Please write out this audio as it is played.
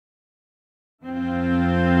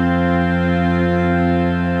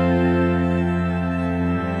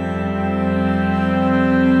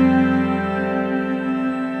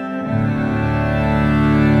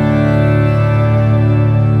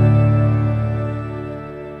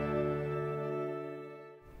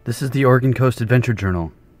This is the Oregon Coast Adventure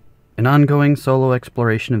Journal, an ongoing solo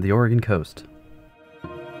exploration of the Oregon coast.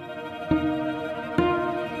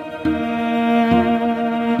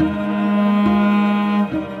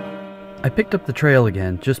 I picked up the trail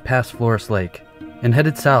again just past Floras Lake and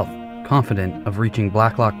headed south, confident of reaching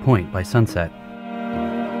Blacklock Point by sunset.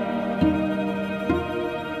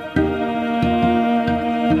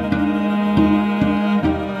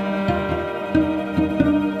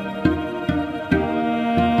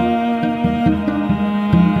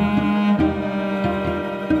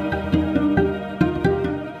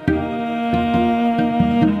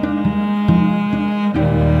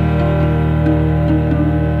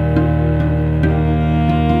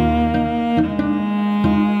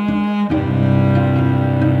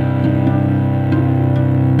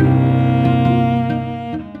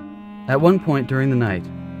 At one point during the night,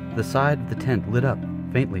 the side of the tent lit up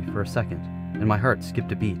faintly for a second, and my heart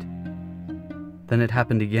skipped a beat. Then it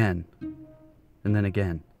happened again, and then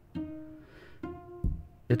again.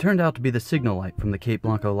 It turned out to be the signal light from the Cape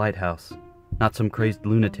Blanco lighthouse, not some crazed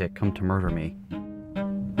lunatic come to murder me.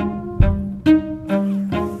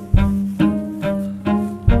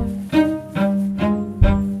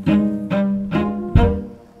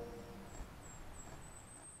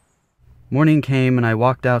 Morning came and I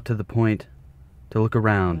walked out to the point to look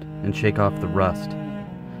around and shake off the rust.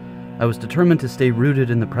 I was determined to stay rooted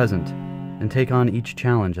in the present and take on each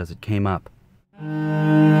challenge as it came up.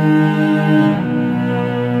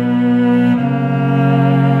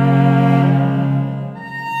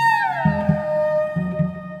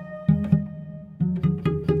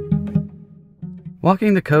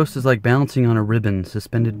 Walking the coast is like balancing on a ribbon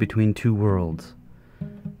suspended between two worlds.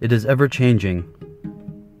 It is ever-changing.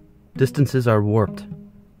 Distances are warped,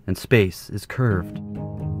 and space is curved.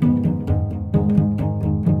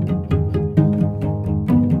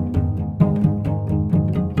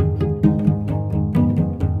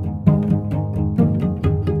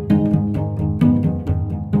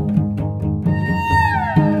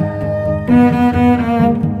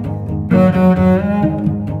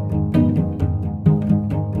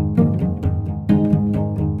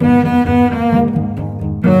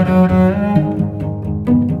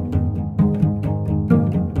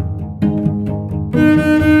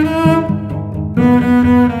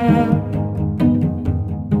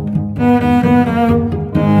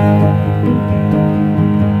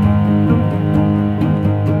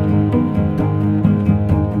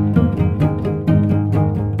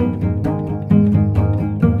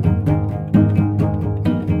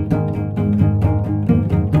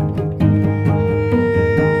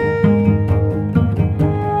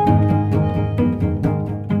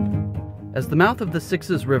 As the mouth of the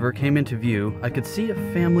Sixes River came into view, I could see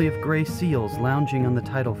a family of gray seals lounging on the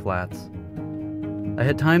tidal flats. I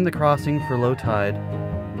had timed the crossing for low tide,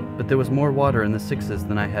 but there was more water in the Sixes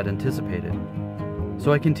than I had anticipated.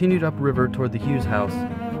 So I continued upriver toward the Hughes house,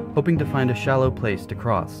 hoping to find a shallow place to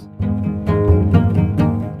cross.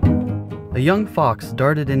 A young fox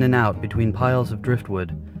darted in and out between piles of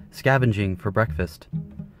driftwood, scavenging for breakfast.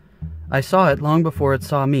 I saw it long before it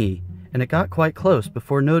saw me, and it got quite close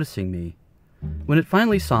before noticing me. When it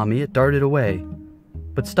finally saw me, it darted away,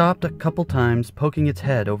 but stopped a couple times, poking its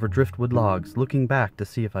head over driftwood logs, looking back to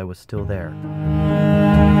see if I was still there.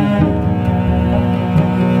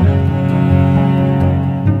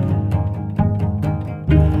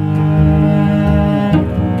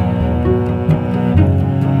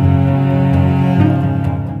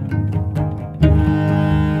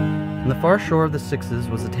 On the far shore of the Sixes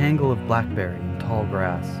was a tangle of blackberry and tall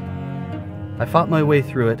grass. I fought my way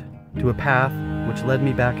through it, to a path which led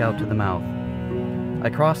me back out to the mouth. I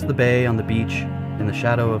crossed the bay on the beach in the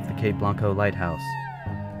shadow of the Cape Blanco lighthouse,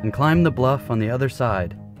 and climbed the bluff on the other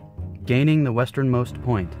side, gaining the westernmost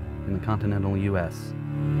point in the continental U.S.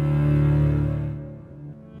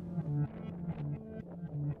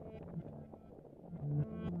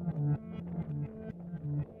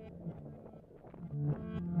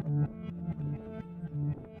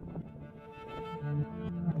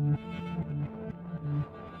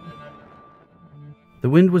 The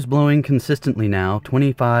wind was blowing consistently now,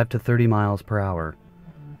 25 to 30 miles per hour.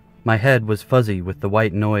 My head was fuzzy with the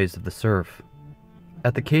white noise of the surf.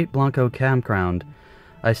 At the Cape Blanco campground,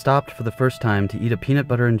 I stopped for the first time to eat a peanut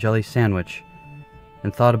butter and jelly sandwich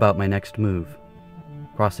and thought about my next move,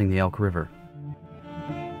 crossing the Elk River.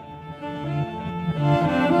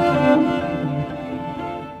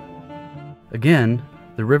 Again,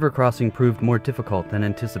 the river crossing proved more difficult than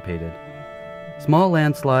anticipated. Small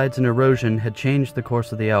landslides and erosion had changed the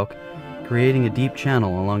course of the Elk, creating a deep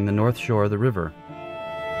channel along the north shore of the river.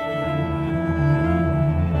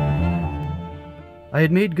 I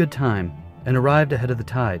had made good time and arrived ahead of the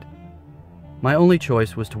tide. My only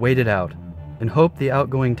choice was to wait it out and hope the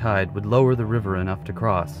outgoing tide would lower the river enough to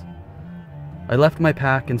cross. I left my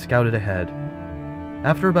pack and scouted ahead.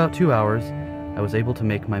 After about 2 hours, I was able to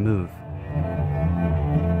make my move.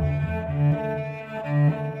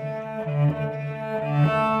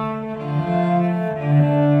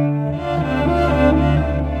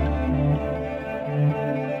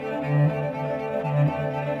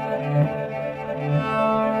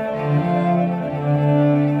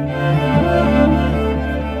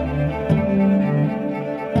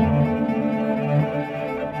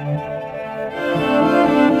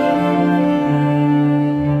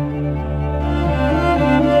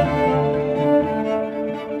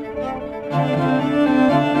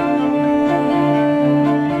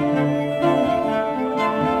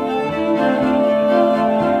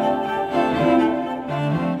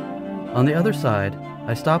 On the other side,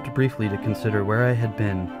 I stopped briefly to consider where I had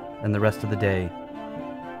been and the rest of the day.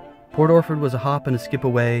 Port Orford was a hop and a skip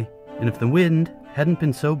away, and if the wind hadn't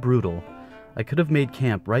been so brutal, I could have made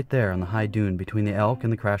camp right there on the high dune between the elk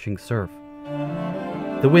and the crashing surf.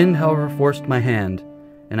 The wind, however, forced my hand,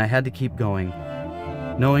 and I had to keep going,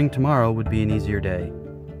 knowing tomorrow would be an easier day.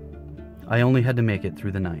 I only had to make it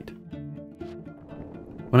through the night.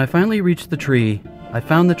 When I finally reached the tree, I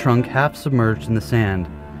found the trunk half submerged in the sand,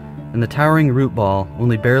 and the towering root ball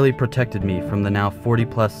only barely protected me from the now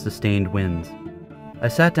 40-plus sustained winds. I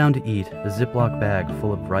sat down to eat a Ziploc bag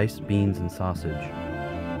full of rice, beans, and sausage.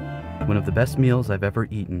 One of the best meals I've ever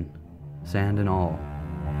eaten, sand and all.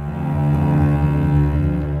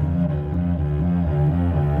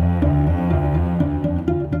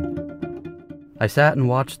 I sat and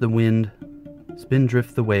watched the wind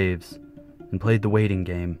spin-drift the waves and played the waiting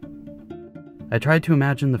game. I tried to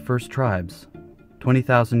imagine the first tribes,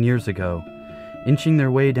 20,000 years ago, inching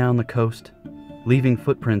their way down the coast, leaving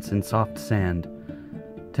footprints in soft sand,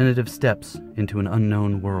 tentative steps into an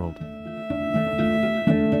unknown world.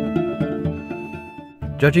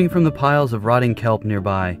 Judging from the piles of rotting kelp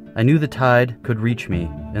nearby, I knew the tide could reach me,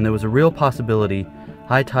 and there was a real possibility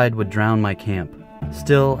high tide would drown my camp.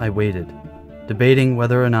 Still, I waited, debating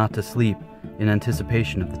whether or not to sleep in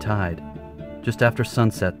anticipation of the tide. Just after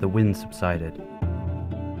sunset, the wind subsided.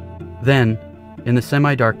 Then, in the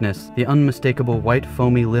semi-darkness, the unmistakable white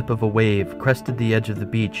foamy lip of a wave crested the edge of the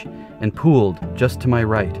beach and pooled just to my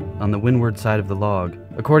right on the windward side of the log.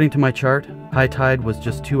 According to my chart, high tide was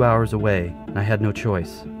just 2 hours away, and I had no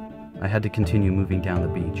choice. I had to continue moving down the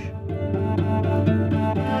beach.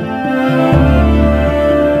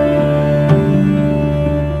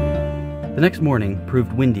 The next morning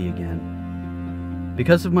proved windy again.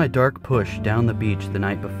 Because of my dark push down the beach the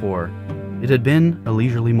night before, it had been a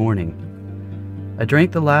leisurely morning. I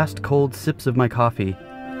drank the last cold sips of my coffee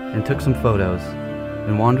and took some photos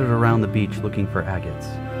and wandered around the beach looking for agates.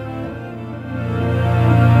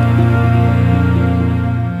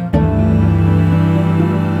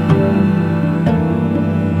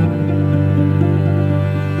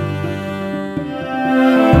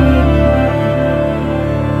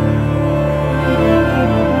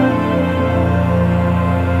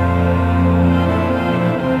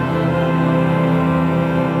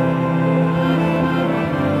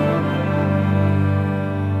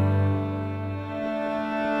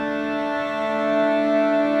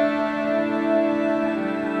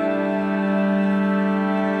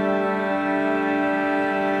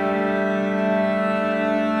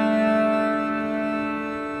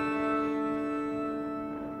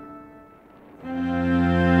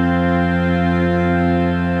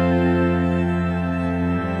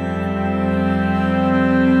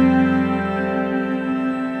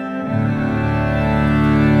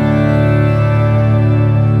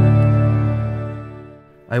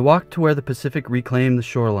 I walked to where the Pacific reclaimed the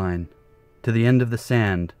shoreline, to the end of the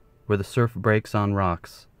sand where the surf breaks on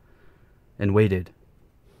rocks, and waited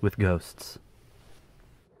with ghosts.